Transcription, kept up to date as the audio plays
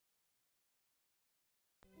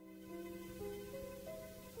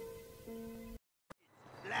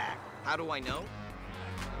How do I know?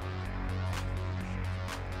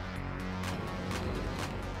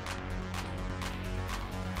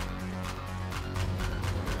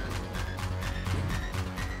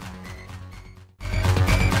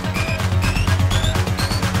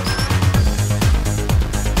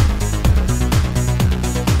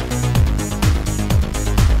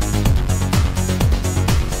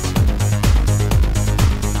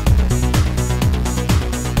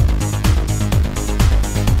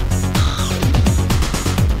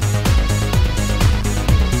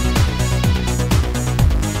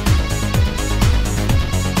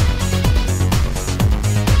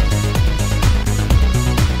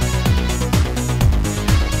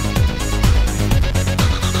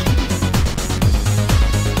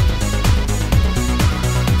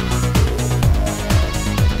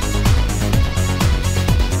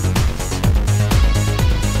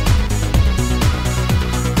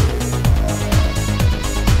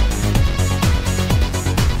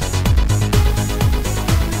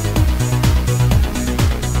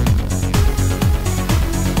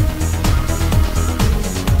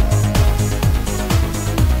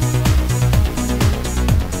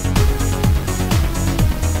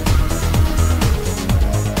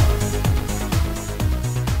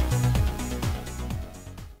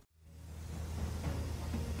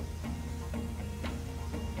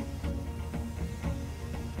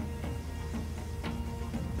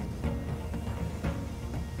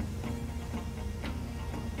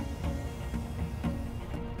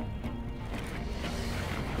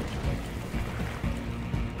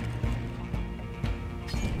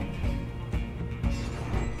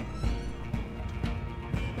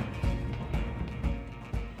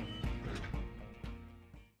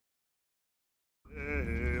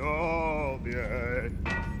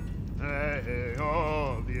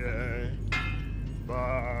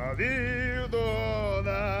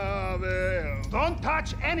 Don't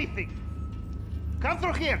touch anything! Come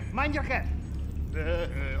through here, mind your head.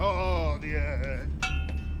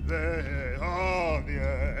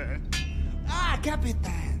 Ah,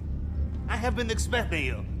 Capitan! I have been expecting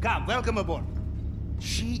you. Come, welcome aboard.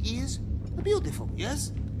 She is beautiful,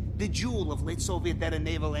 yes? The jewel of late Soviet-era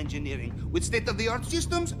naval engineering, with state-of-the-art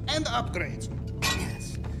systems and upgrades.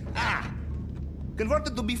 Yes. Ah!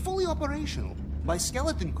 Converted to be fully operational by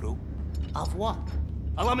skeleton crew of what?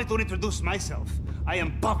 Allow me to introduce myself. I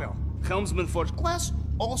am Pavel, helmsman first class,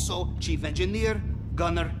 also chief engineer,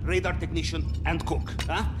 gunner, radar technician, and cook.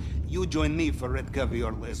 Huh? You join me for red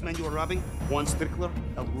caviar list. Man you were robbing? Juan Strickler,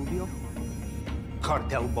 El Rubio?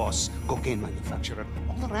 Cartel boss, cocaine manufacturer,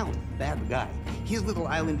 all around bad guy. His little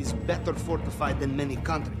island is better fortified than many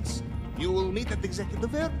countries. You will meet at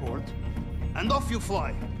Executive Airport, and off you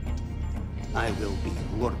fly. I will be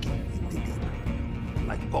lurking in the deep,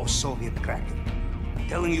 like post-Soviet Kraken,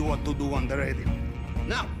 telling you what to do on the radio.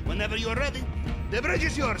 Now, whenever you're ready, the bridge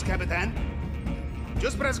is yours, Capitan.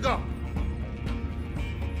 Just press go.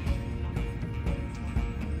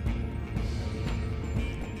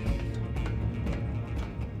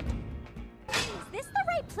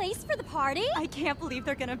 Place for the party? I can't believe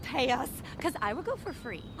they're gonna pay us, because I would go for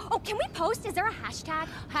free. Oh, can we post? Is there a hashtag?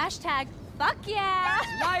 Hashtag, fuck yeah!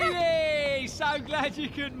 Lady, so glad you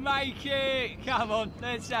could make it. Come on,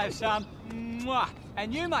 let's have some. Mwah.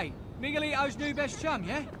 And you, mate, Miguelito's new best chum,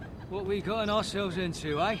 yeah? What we gotten ourselves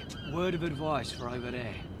into, eh? Word of advice for over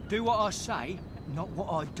there. Do what I say, not what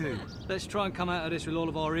I do. Let's try and come out of this with all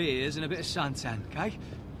of our ears and a bit of suntan, okay?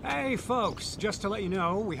 Hey, folks, just to let you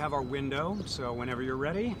know, we have our window, so whenever you're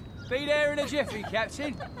ready... Be there in a jiffy,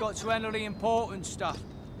 Captain. Got to handle the important stuff.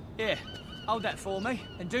 Here, hold that for me,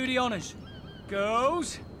 and do the honours.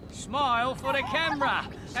 Girls, smile for the camera.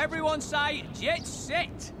 Everyone say, jet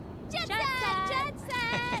set. Jet set! Jet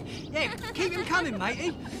set! Yeah, keep him coming,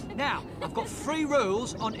 matey. Now, I've got 3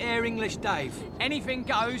 rules on Air English Dave. Anything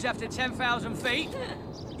goes after 10,000 feet.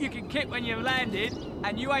 You can kick when you've landed,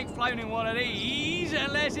 and you ain't flown in one of these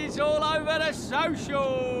unless it's all over the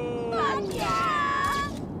social. Fuck yeah!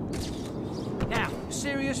 Now,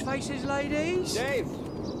 serious faces, ladies. Dave!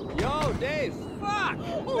 Yo, Dave! Fuck!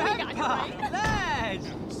 Vampire! Lads!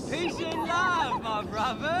 Peace and love, my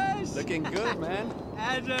brothers! Looking good, man.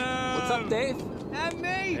 Adam! What's up, Dave? And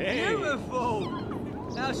me! Hey.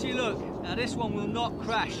 Beautiful! How's she look? Now, this one will not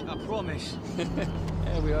crash, I promise.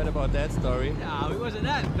 Yeah, we heard about that story. No, it wasn't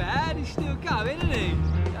that bad. He's still coming, isn't he?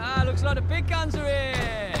 Ah, looks like the big guns are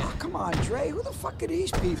here. Oh, come on, Dre. Who the fuck are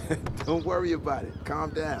these people? Don't worry about it. Calm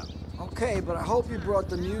down. Okay, but I hope you brought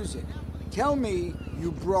the music. Tell me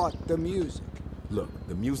you brought the music. Look,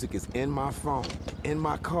 the music is in my phone, in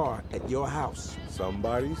my car, at your house.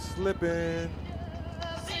 Somebody's slipping.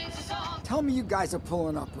 Tell me you guys are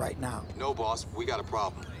pulling up right now. No, boss. We got a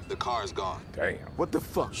problem. The car is gone. Damn. What the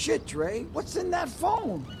fuck? Shit, Dre. What's in that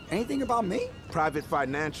phone? Anything about me? Private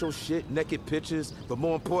financial shit, naked pictures, but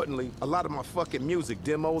more importantly, a lot of my fucking music,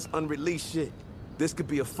 demos, unreleased shit. This could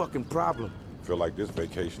be a fucking problem. Feel like this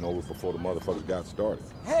vacation over before the motherfuckers got started.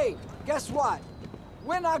 Hey, guess what?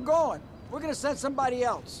 We're not going. We're gonna send somebody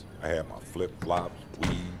else. I had my flip-flops,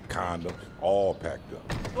 weed, condoms, all packed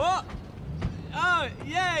up. What? Oh,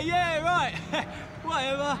 yeah, right.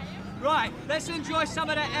 Whatever. Right, let's enjoy some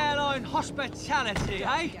of that airline hospitality,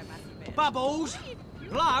 eh? Bubbles,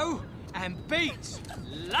 blow, and beats.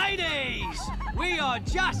 Ladies, we are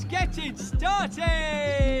just getting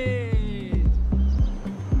started!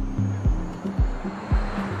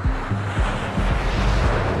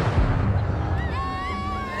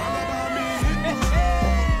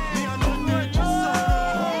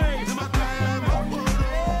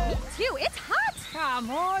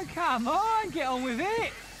 Come on, get on with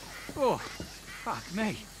it. Oh, fuck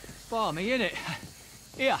me. Balmy, innit?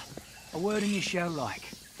 Here, a word in your shell like.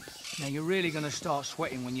 Now, you're really gonna start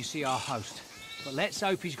sweating when you see our host. But let's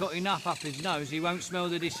hope he's got enough up his nose he won't smell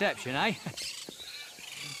the deception, eh?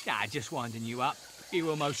 Nah, just winding you up. He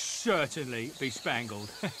will most certainly be spangled.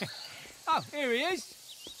 Oh, here he is.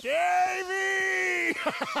 Davy!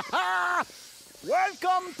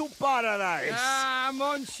 Welcome to paradise. Ah,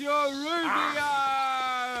 Monsieur Rubio!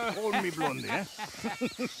 Hold me, Blondie, eh?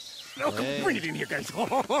 Look, bring it in here, guys.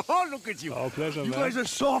 Oh, look at you. Our pleasure, you man. guys are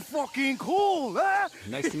so fucking cool, huh?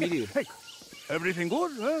 Nice to meet you. Hey, everything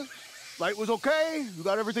good, huh? Flight was okay? You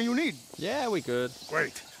got everything you need? Yeah, we good.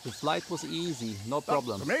 Great. The flight was easy, no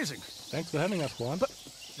problem. Amazing. Thanks for having us, Juan. But,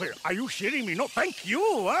 wait, are you shitting me? No, thank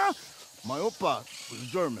you, huh? My oppa was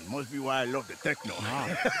German. Must be why I love the techno.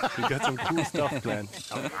 We got some cool stuff planned.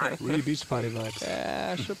 Really beach party vibes.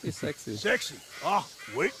 Yeah, should be sexy. Sexy? Oh,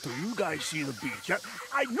 wait till you guys see the beach. Huh?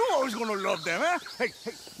 I knew I was gonna love them, huh? Hey,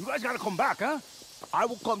 you guys gotta come back, huh? I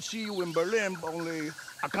will come see you in Berlin, only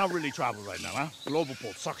I can't really travel right now, huh? Global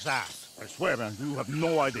Pole sucks ass. I swear, man, you have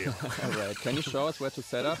no idea. All right, can you show us where to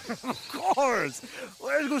set up? Of course!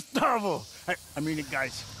 Where's Gustavo? Hey, I mean it,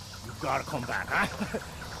 guys. You gotta come back, huh?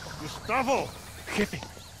 Gustavo! Kippy!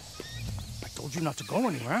 I told you not to go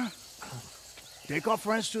anywhere, huh? Take our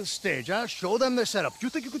friends to the stage, huh? Show them the setup. You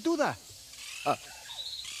think you could do that?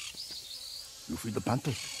 You feed the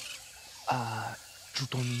panther? You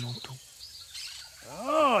don't know to.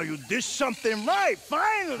 Oh, you did something right,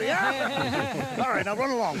 finally, huh? All right, now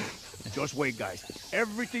run along. Just wait, guys.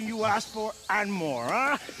 Everything you asked for and more,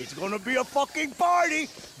 huh? It's gonna be a fucking party.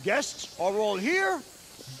 Guests are all here.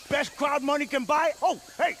 Best crowd money can buy. Oh,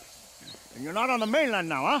 hey, and you're not on the mainland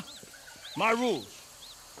now, huh? My rules.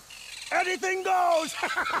 Anything goes.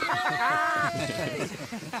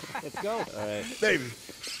 Let's go. All right. Davey,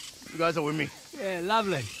 you guys are with me. Yeah,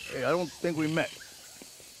 lovely. Hey, I don't think we met.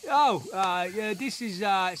 Oh, yeah, this is,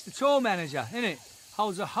 it's the tour manager, innit?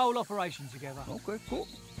 Holds the whole operation together. Okay, cool.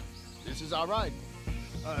 This is our ride.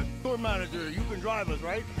 Tour manager, you can drive us,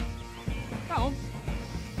 right? Come on.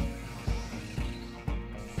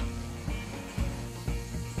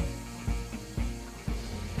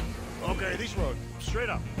 Okay, this road. Straight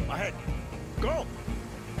up. Ahead. Go!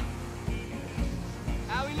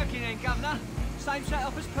 How are we looking then, Governor? Same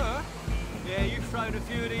setup as Pooh? Yeah, you've thrown a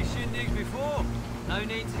few of these shindigs before. No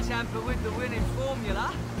need to tamper with the winning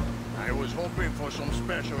formula. I was hoping for some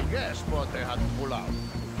special guests, but they had to pull out.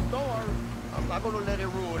 Don't worry. I'm not gonna let it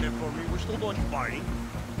ruin it for me. We're still going to party.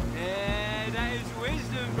 Yeah, that is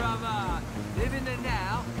wisdom, brother. Live in the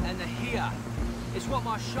now and the here. It's what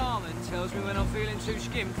my shaman tells me when I'm feeling too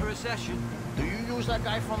skimmed for a session. Do you use that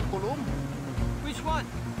guy from Tulum? Which one?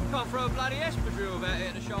 Can't throw a bloody espadrille about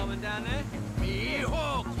hitting a shaman down there.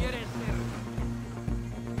 Mijo, quieres ser.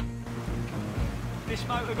 This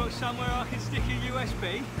motor got somewhere I can stick a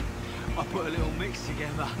USB? I put a little mix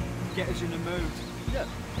together. Get us in the mood. Yeah,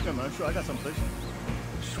 man, sure, I got some place.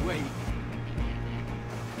 Sweet.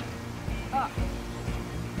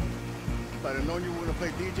 If I'd have known you were gonna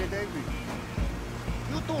play DJ Davey.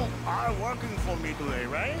 You two are working for me today,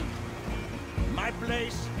 right? My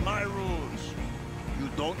place, my rules. You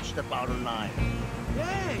don't step out of line.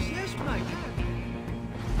 Yes, mate.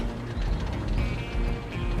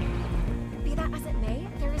 Be that as it may,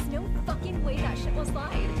 there is no fucking way that shit will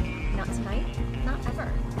slide. Not tonight, not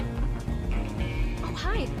ever. Oh,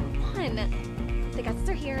 hi, Juan. The guests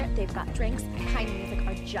are here, they've got drinks, kind music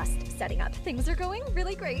are just setting up. Things are going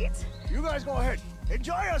really great. You guys go ahead.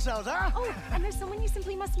 Enjoy yourselves, huh? Oh, and there's someone you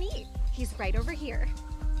simply must meet. He's right over here.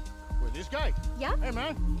 With this guy? Yeah? Hey,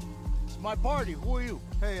 man. my party. Who are you?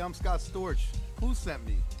 Hey, I'm Scott Storch. Who sent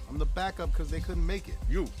me? I'm the backup because they couldn't make it.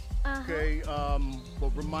 You. Okay,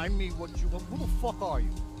 well, remind me who the fuck are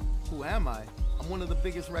you? Who am I? I'm one of the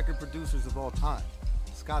biggest record producers of all time.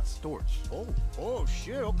 Scott Storch. Oh,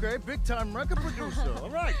 shit, okay, big time record producer. All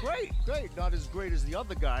right, great. Not as great as the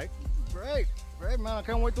other guy. Great, man, I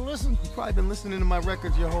can't wait to listen. You've probably been listening to my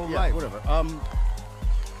records your whole life. Whatever.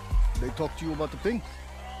 They talked to you about the thing?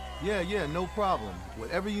 Yeah, no problem.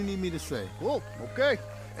 Whatever you need me to say. Cool, okay.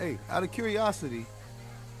 Hey, out of curiosity,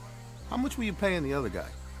 how much were you paying the other guy?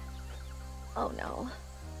 Oh no.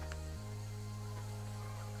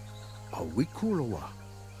 Are we cool or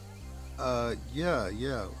what?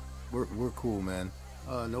 Yeah. We're cool, man.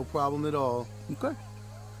 No problem at all. Okay.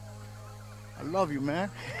 I love you, man.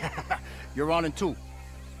 You're on in two.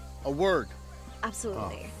 A word.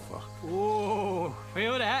 Absolutely. Oh, fuck. Ooh,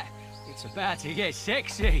 feel that? It's about to get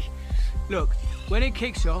sexy. Look, when it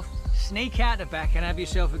kicks off, sneak out the back and have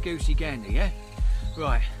yourself a goosey gander, yeah?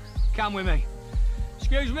 Right, come with me.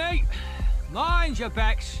 Excuse me. Mind your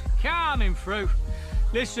backs. Coming through.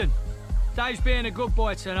 Listen, Dave's being a good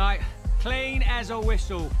boy tonight. Clean as a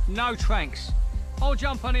whistle. No tranks. I'll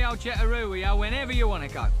jump on the old Jetaroo with you whenever you want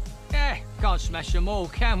to go. Yeah, can't smash them all,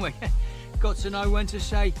 can we? Got to know when to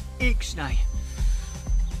say ixnay.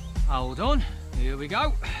 Hold on. Here we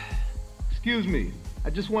go. Excuse me. I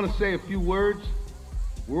just want to say a few words.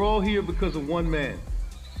 We're all here because of one man.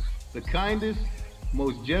 The kindest,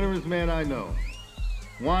 most generous man I know.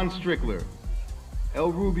 Juan Strickler.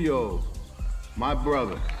 El Rubio. My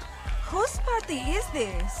brother. Whose party is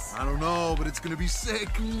this? I don't know, but it's gonna be sick.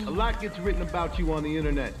 A lot gets written about you on the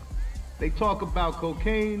internet. They talk about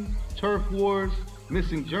cocaine, turf wars,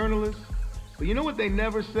 missing journalists. But you know what they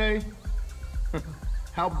never say?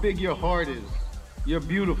 How big your heart is. You're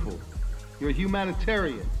beautiful. You're a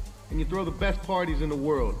humanitarian. And you throw the best parties in the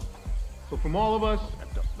world. So from all of us,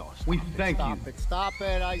 we thank you. Stop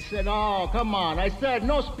it. I said, oh, come on. I said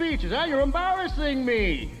no speeches, huh? You're embarrassing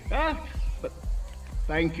me, huh? But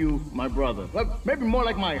thank you, my brother. Well, maybe more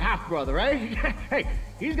like my half-brother, eh? Hey,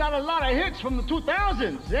 he's got a lot of hits from the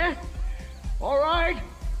 2000s, eh? All right.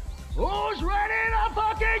 Who's ready to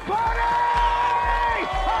fucking party?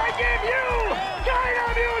 I give you kind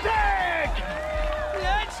of music!